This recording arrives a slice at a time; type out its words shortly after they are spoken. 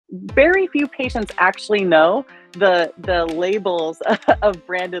very few patients actually know the labels of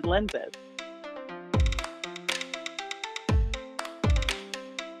branded lenses.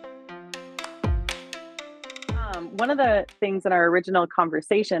 One of the things in our original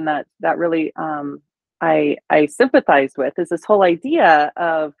conversation that really I sympathized with is this whole idea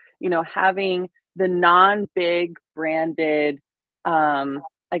of, having the non-big branded,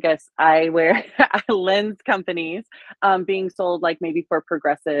 I guess, eyewear lens companies being sold, like maybe for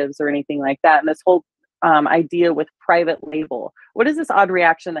progressives or anything like that. And this whole idea with private label. What is this odd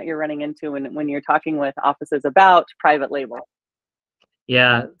reaction that you're running into when you're talking with offices about private label?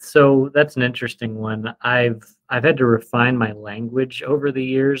 Yeah, so that's an interesting one. I've had to refine my language over the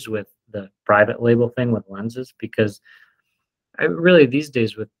years with the private label thing with lenses, because I really, these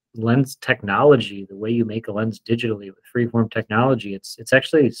days, with lens technology, the way you make a lens digitally with freeform technology, it's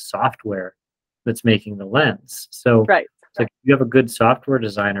actually software that's making the lens. So Right. it's like, if you have a good software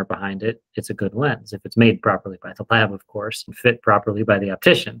designer behind it, it's a good lens if it's made properly by the lab, of course, and fit properly by the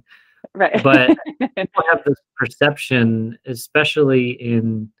optician. Right. But people have this perception, especially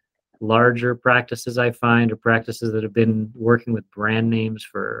in larger practices, I find, or practices that have been working with brand names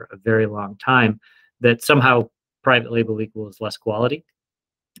for a very long time, that somehow private label equals less quality.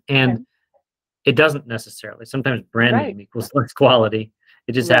 And Okay. it doesn't necessarily. Sometimes brand Right. name equals less quality.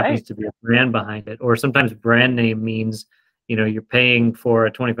 It just happens Right. to be a brand behind it. Or sometimes brand name means, you're paying for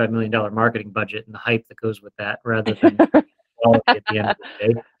a $25 million marketing budget and the hype that goes with that, rather than quality at the end of the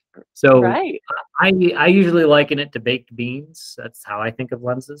day. So Right. I usually liken it to baked beans. That's how I think of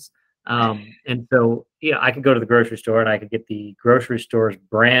lenses. And so, I could go to the grocery store and I could get the grocery store's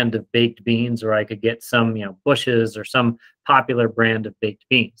brand of baked beans, or I could get some, Bush's or some popular brand of baked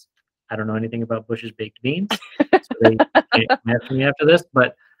beans. I don't know anything about Bush's baked beans, so they can't come after me after this.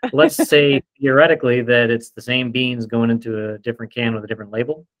 But let's say theoretically that it's the same beans going into a different can with a different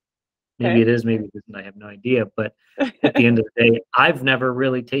label. Maybe Okay. it is, maybe it isn't. I have no idea. But at the end of the day, I've never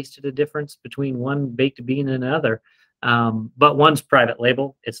really tasted a difference between one baked bean and another. But one's private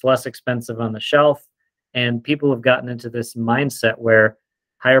label. It's less expensive on the shelf. And people have gotten into this mindset where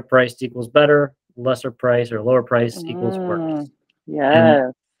higher priced equals better, lesser price or lower price equals worse. And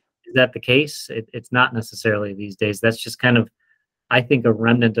Yes. is that the case? It's not necessarily these days. That's just kind of, I think, a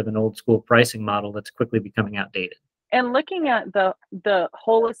remnant of an old school pricing model that's quickly becoming outdated. And looking at the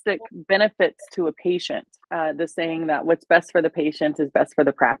holistic benefits to a patient, the saying that what's best for the patient is best for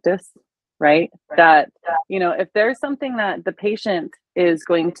the practice, right? That, if there's something that the patient is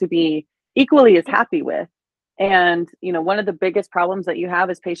going to be equally as happy with, and, one of the biggest problems that you have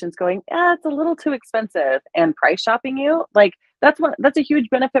is patients going, it's a little too expensive, and price shopping you, like, that's a huge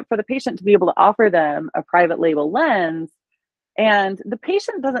benefit for the patient to be able to offer them a private label lens. And the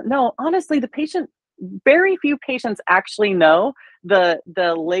patient doesn't know, honestly, very few patients actually know the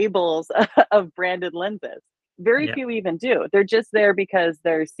labels of branded lenses. Very Yeah. few even do. They're just there because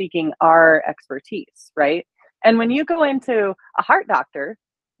they're seeking our expertise, right? And when you go into a heart doctor,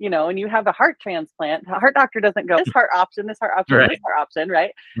 and you have a heart transplant, the heart doctor doesn't go, this heart option, this heart option, Right. this heart option,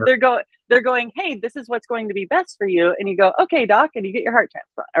 right? Right. They're going, hey, this is what's going to be best for you. And you go, okay, doc, and you get your heart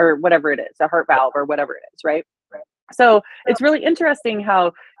transplant or whatever it is, a heart valve or whatever it is, right? So it's really interesting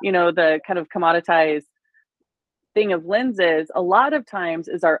how, the kind of commoditized thing of lenses a lot of times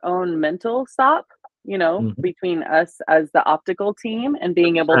is our own mental stop, Mhm. between us as the optical team and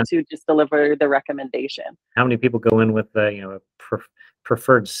being able 100%. to just deliver the recommendation. How many people go in with a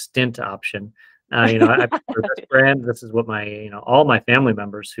preferred stint option? I prefer this brand. This is what my all my family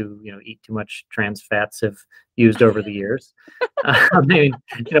members who eat too much trans fats have used over the years. I mean,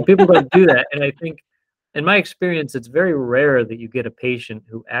 people don't do that, and I think, in my experience, it's very rare that you get a patient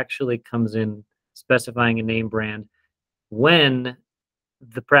who actually comes in specifying a name brand when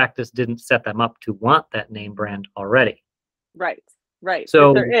the practice didn't set them up to want that name brand already. Right. Right. If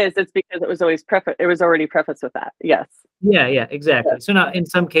there So is, it's because it was already prefaced with that. Yes. yeah, exactly. So now, in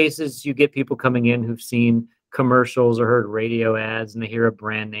some cases, you get people coming in who've seen commercials or heard radio ads, and they hear a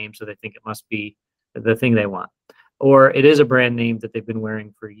brand name, so they think it must be the thing they want. Or it is a brand name that they've been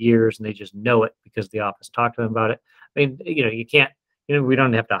wearing for years, and they just know it because the office talked to them about it. I mean, you can't, we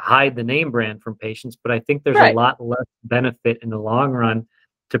don't have to hide the name brand from patients, but I think there's a Right. lot less benefit in the long run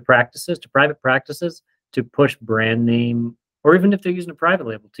to practices, to private practices, to push brand name, or even if they're using a private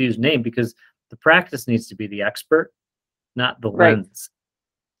label, to use name, because the practice needs to be the expert, not the Right. lens.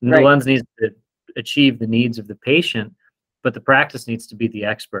 And the Right. lens needs to achieve the needs of the patient, but the practice needs to be the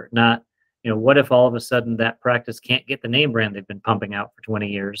expert, not, what if all of a sudden that practice can't get the name brand they've been pumping out for 20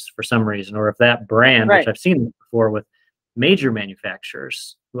 years for some reason, or if that brand, which Right. I've seen before with major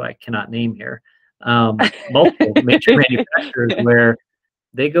manufacturers who I cannot name here, multiple major manufacturers, where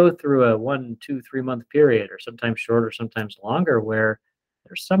they go through a 1, 2, 3 month period, or sometimes shorter, sometimes longer, where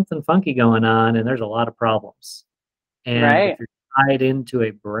there's something funky going on and there's a lot of problems. And if Right. you're tied into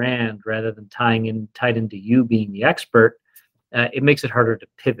a brand rather than tied into you being the expert, it makes it harder to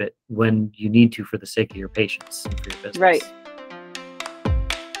pivot when you need to for the sake of your patients and for your business. Right.